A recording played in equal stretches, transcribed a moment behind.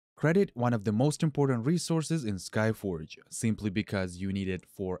Credit, one of the most important resources in Skyforge, simply because you need it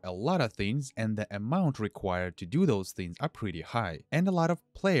for a lot of things and the amount required to do those things are pretty high. And a lot of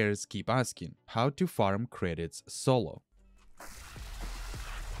players keep asking how to farm credits solo.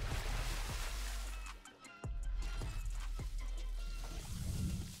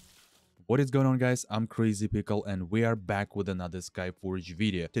 What is going on, guys? I'm Crazy Pickle and we are back with another Skyforge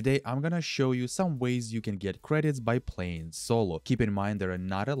video. Today I'm gonna show you some ways you can get credits by playing solo. Keep in mind there are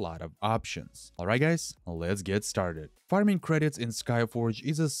not a lot of options. Alright guys, let's get started. Farming credits in Skyforge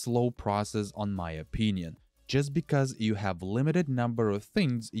is a slow process on my opinion, just because you have limited number of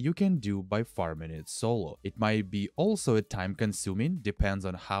things you can do by farming it solo. It might be also a time consuming, depends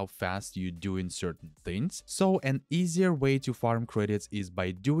on how fast you doing certain things. So an easier way to farm credits is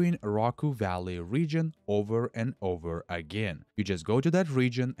by doing Roqul Valley region over and over again. You just go to that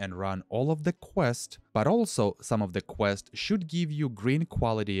region and run all of the quests, but also some of the quests should give you green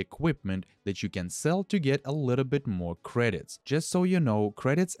quality equipment that you can sell to get a little bit more credits. Just so you know,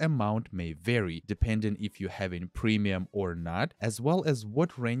 credits amount may vary depending if you have in premium or not, as well as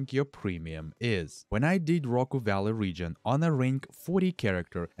what rank your premium is. When I did Roqul Valley region on a rank 40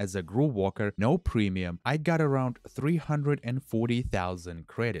 character as a group walker, no premium, I got around 340,000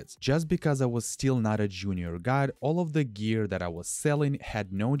 credits. Just because I was still not a junior god, all of the gear that I was selling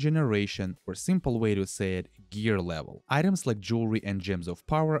had no generation, or simple way to say it, gear level. Items like jewelry and gems of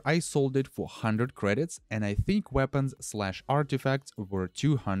power, I sold it for 100 credits, and I think weapons / artifacts were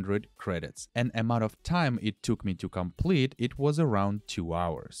 200 credits. And amount of time it took me to complete, it was around 2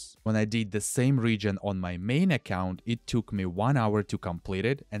 hours. When I did the same region on my main account, it took me 1 hour to complete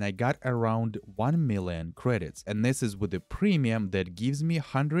it, and I got around 1 million credits. And this is with a premium that gives me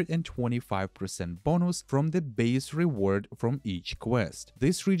 125% bonus from the base reward from each quest.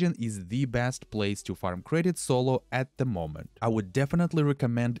 This region is the best place to farm credits solo at the moment. I would definitely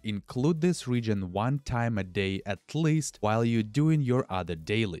recommend include this region 1 time a day at least while you're doing your other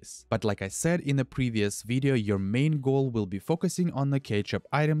dailies. But like I said in the previous video, your main goal will be focusing on the catch-up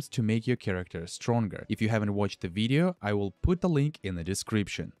items to make your character stronger. If you haven't watched the video, I will put the link in the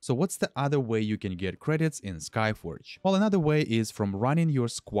description. So what's the other way you can get credits in Skyforge? Well, another way is from running your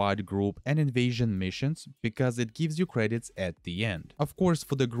squad, group and invasion missions, because it gives you credits at the end. Of course,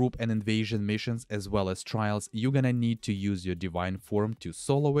 for the group and invasion missions as well as trials, you're gonna need to use your divine form to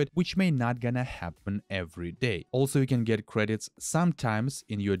solo it, which may not gonna happen every day. Also, you can get credits sometimes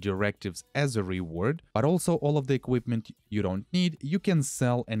in your directives as a reward, but also all of the equipment you don't need, you can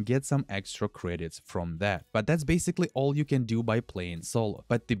sell and get some extra credits from that. But that's basically all you can do by playing solo.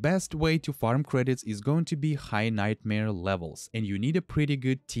 But the best way to farm credits is going to be high nightmare levels, and you need a pretty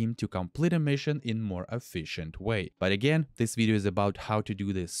good team to complete a mission in more efficient way. But again, this video is about how to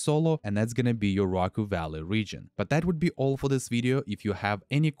do this solo, and that's gonna be your Roqul Valley region. But that would be all for this video. If you have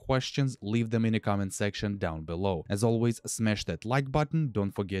any questions, leave them in the comment section down below. As always, smash that like button,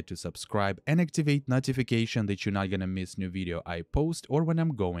 don't forget to subscribe and activate notification that you're not gonna miss new video I post or when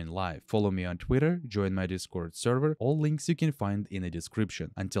I'm going live. Follow me on Twitter, join my Discord server, all links you can find in the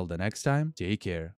description. Until the next time, take care.